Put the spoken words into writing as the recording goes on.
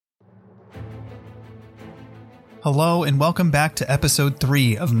Hello and welcome back to episode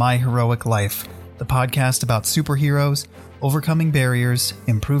 3 of My Heroic Life, the podcast about superheroes, overcoming barriers,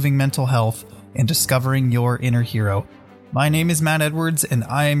 improving mental health, and discovering your inner hero. My name is Matt Edwards and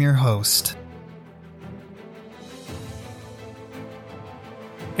I am your host.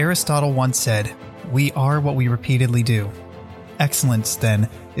 Aristotle once said, "We are what we repeatedly do." Excellence, then,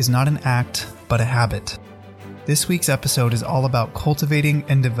 is not an act, but a habit. This week's episode is all about cultivating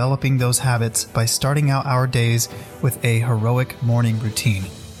and developing those habits by starting out our days with a heroic morning routine.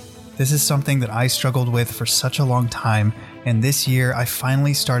 This is something that I struggled with for such a long time, and this year I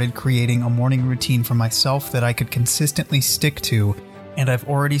finally started creating a morning routine for myself that I could consistently stick to, and I've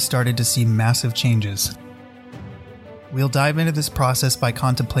already started to see massive changes. We'll dive into this process by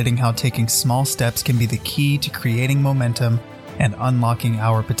contemplating how taking small steps can be the key to creating momentum and unlocking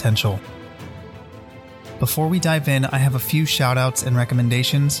our potential. Before we dive in, I have a few shoutouts and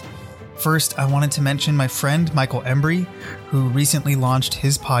recommendations. First, I wanted to mention my friend Michael Embry, who recently launched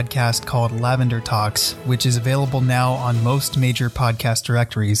his podcast called Lavender Talks, which is available now on most major podcast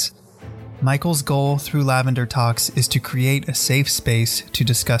directories. Michael's goal through Lavender Talks is to create a safe space to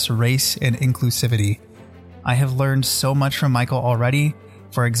discuss race and inclusivity. I have learned so much from Michael already.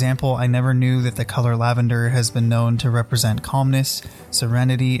 For example, I never knew that the color lavender has been known to represent calmness,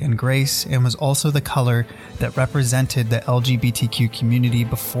 serenity, and grace, and was also the color that represented the LGBTQ community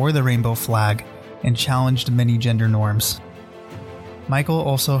before the rainbow flag and challenged many gender norms. Michael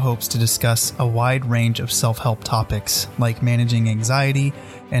also hopes to discuss a wide range of self-help topics, like managing anxiety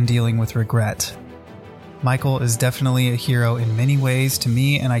and dealing with regret. Michael is definitely a hero in many ways to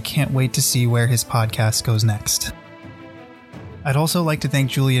me, and I can't wait to see where his podcast goes next. I'd also like to thank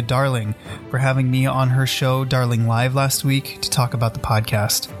Julia Darling for having me on her show Darling Live last week to talk about the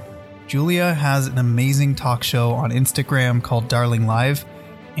podcast. Julia has an amazing talk show on Instagram called Darling Live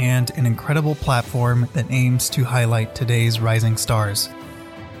and an incredible platform that aims to highlight today's rising stars.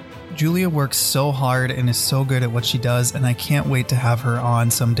 Julia works so hard and is so good at what she does, and I can't wait to have her on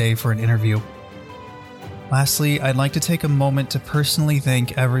someday for an interview. Lastly, I'd like to take a moment to personally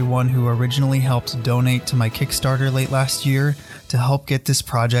thank everyone who originally helped donate to my Kickstarter late last year to help get this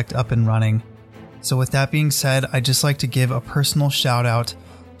project up and running. So with that being said, I'd just like to give a personal shout out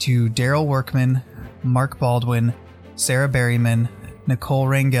to Daryl Workman, Mark Baldwin, Sarah Berryman, Nicole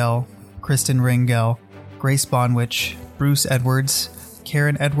Rangel, Kristen Rangel, Grace Bonwich, Bruce Edwards,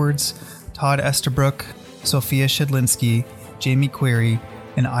 Karen Edwards, Todd Estabrook, Sophia Shedlinski, Jamie Query,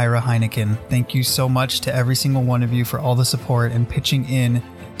 and Ira Heineken. Thank you so much to every single one of you for all the support and pitching in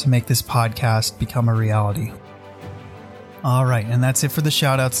to make this podcast become a reality. All right, and that's it for the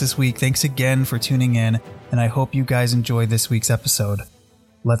shoutouts this week. Thanks again for tuning in, and I hope you guys enjoyed this week's episode.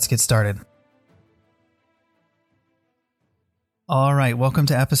 Let's get started. All right, welcome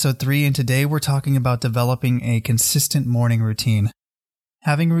to episode 3, and today we're talking about developing a consistent morning routine.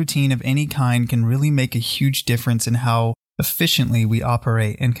 Having a routine of any kind can really make a huge difference in how efficiently we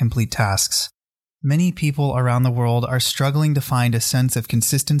operate and complete tasks. Many people around the world are struggling to find a sense of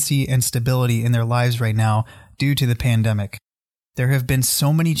consistency and stability in their lives right now due to the pandemic. There have been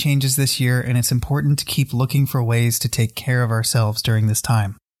so many changes this year, and it's important to keep looking for ways to take care of ourselves during this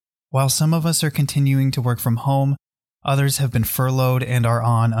time. While some of us are continuing to work from home, others have been furloughed and are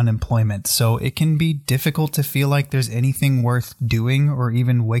on unemployment, so it can be difficult to feel like there's anything worth doing or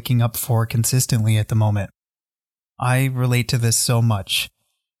even waking up for consistently at the moment. I relate to this so much.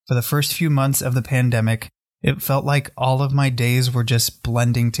 For the first few months of the pandemic, it felt like all of my days were just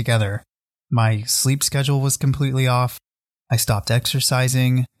blending together. My sleep schedule was completely off. I stopped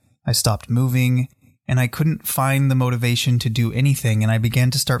exercising. I stopped moving. And I couldn't find the motivation to do anything, and I began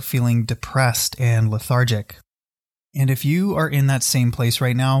to start feeling depressed and lethargic. And if you are in that same place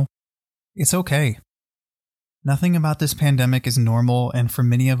right now, it's okay. Nothing about this pandemic is normal, and for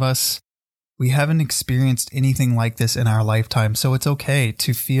many of us, we haven't experienced anything like this in our lifetime, so it's okay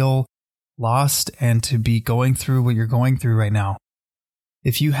to feel lost and to be going through what you're going through right now.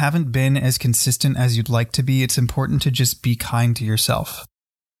 If you haven't been as consistent as you'd like to be, it's important to just be kind to yourself.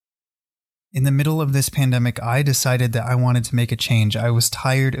 In the middle of this pandemic, I decided that I wanted to make a change. I was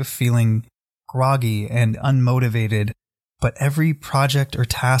tired of feeling groggy and unmotivated, but every project or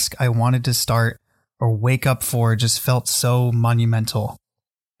task I wanted to start or wake up for just felt so monumental.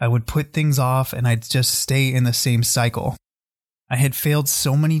 I would put things off and I'd just stay in the same cycle. I had failed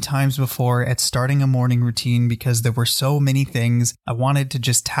so many times before at starting a morning routine because there were so many things I wanted to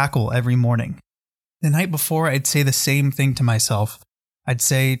just tackle every morning. The night before, I'd say the same thing to myself. I'd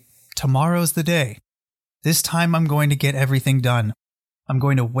say, tomorrow's the day. This time I'm going to get everything done. I'm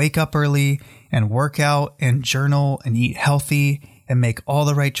going to wake up early and work out and journal and eat healthy and make all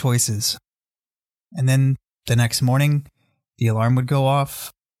the right choices. And then The next morning, the alarm would go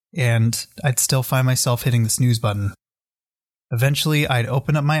off, and I'd still find myself hitting the snooze button. Eventually, I'd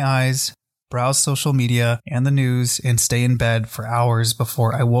open up my eyes, browse social media and the news, and stay in bed for hours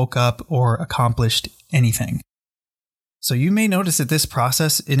before I woke up or accomplished anything. So you may notice that this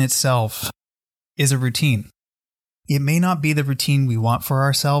process in itself is a routine. It may not be the routine we want for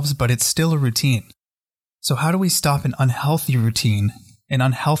ourselves, but it's still a routine. So how do we stop an unhealthy routine, an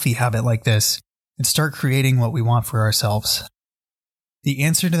unhealthy habit like this, and start creating what we want for ourselves? The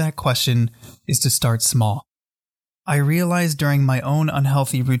answer to that question is to start small. I realized during my own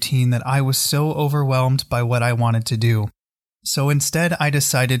unhealthy routine that I was so overwhelmed by what I wanted to do. So instead, I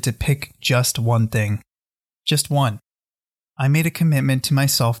decided to pick just one thing. Just one. I made a commitment to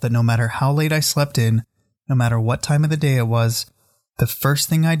myself that no matter how late I slept in, no matter what time of the day it was, the first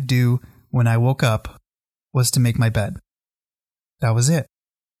thing I'd do when I woke up was to make my bed. That was it.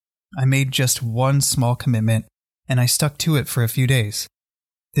 I made just one small commitment, and I stuck to it for a few days.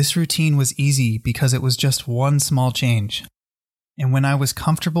 This routine was easy because it was just one small change. And when I was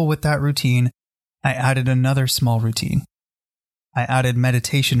comfortable with that routine, I added another small routine. I added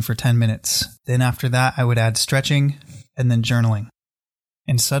meditation for 10 minutes. Then after that, I would add stretching and then journaling.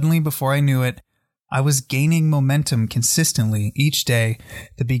 And suddenly, before I knew it, I was gaining momentum consistently each day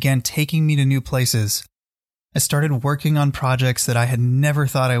that began taking me to new places. I started working on projects that I had never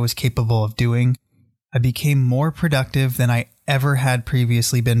thought I was capable of doing. I became more productive than I ever had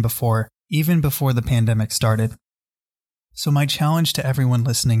previously been before, even before the pandemic started. So my challenge to everyone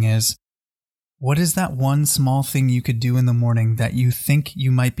listening is, what is that one small thing you could do in the morning that you think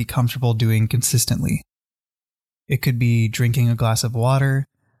you might be comfortable doing consistently? It could be drinking a glass of water,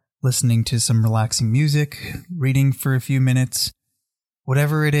 listening to some relaxing music, reading for a few minutes,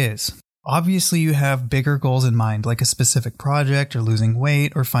 whatever it is. Obviously, you have bigger goals in mind, like a specific project or losing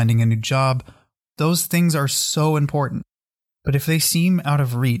weight or finding a new job. Those things are so important. But if they seem out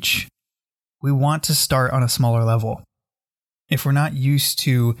of reach, we want to start on a smaller level. If we're not used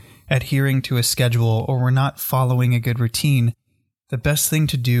to adhering to a schedule or we're not following a good routine, the best thing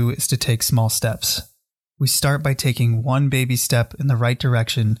to do is to take small steps. We start by taking one baby step in the right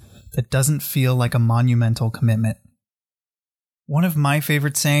direction that doesn't feel like a monumental commitment. One of my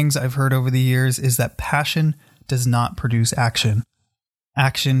favorite sayings I've heard over the years is that passion does not produce action.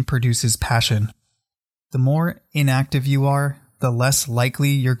 Action produces passion. The more inactive you are, the less likely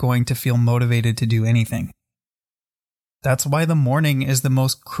you're going to feel motivated to do anything. That's why the morning is the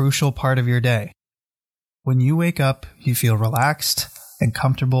most crucial part of your day. When you wake up, you feel relaxed and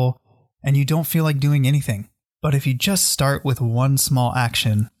comfortable, and you don't feel like doing anything. But if you just start with one small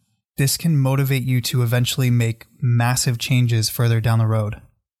action, this can motivate you to eventually make massive changes further down the road.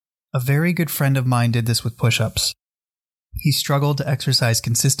 A very good friend of mine did this with push-ups. He struggled to exercise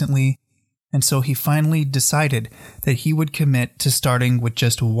consistently, and so he finally decided that he would commit to starting with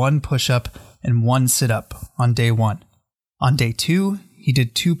just one push-up and one sit-up on day 1. On day 2, he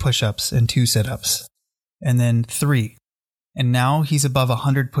did 2 push-ups and 2 sit-ups, and then 3. And now he's above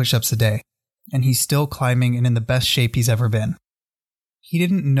 100 push-ups a day, and he's still climbing and in the best shape he's ever been. He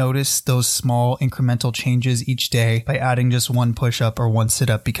didn't notice those small incremental changes each day by adding just one push-up or one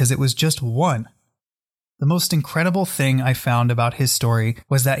sit-up because it was just one. The most incredible thing I found about his story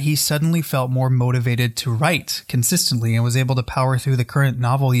was that he suddenly felt more motivated to write consistently and was able to power through the current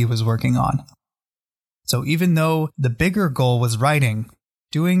novel he was working on. So even though the bigger goal was writing,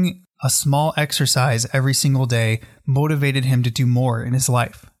 doing a small exercise every single day motivated him to do more in his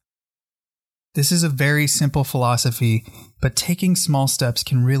life. This is a very simple philosophy, but taking small steps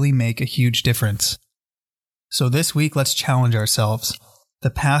can really make a huge difference. So this week, let's challenge ourselves. The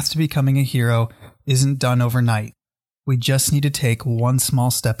path to becoming a hero isn't done overnight. We just need to take one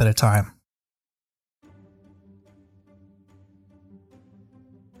small step at a time.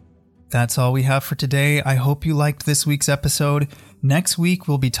 That's all we have for today. I hope you liked this week's episode. Next week,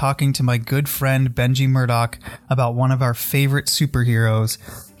 we'll be talking to my good friend Benji Murdoch about one of our favorite superheroes,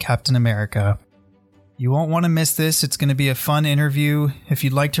 Captain America. You won't want to miss this. It's going to be a fun interview. If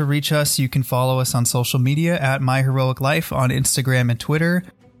you'd like to reach us, you can follow us on social media at My Heroic Life on Instagram and Twitter,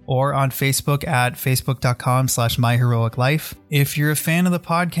 or on Facebook at facebook.com/myheroiclife. If you're a fan of the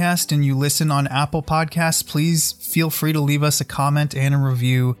podcast and you listen on Apple Podcasts, please feel free to leave us a comment and a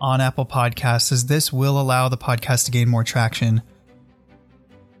review on Apple Podcasts, as this will allow the podcast to gain more traction.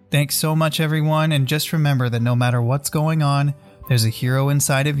 Thanks so much, everyone, and just remember that no matter what's going on, there's a hero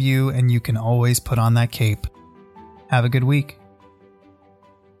inside of you, and you can always put on that cape. Have a good week.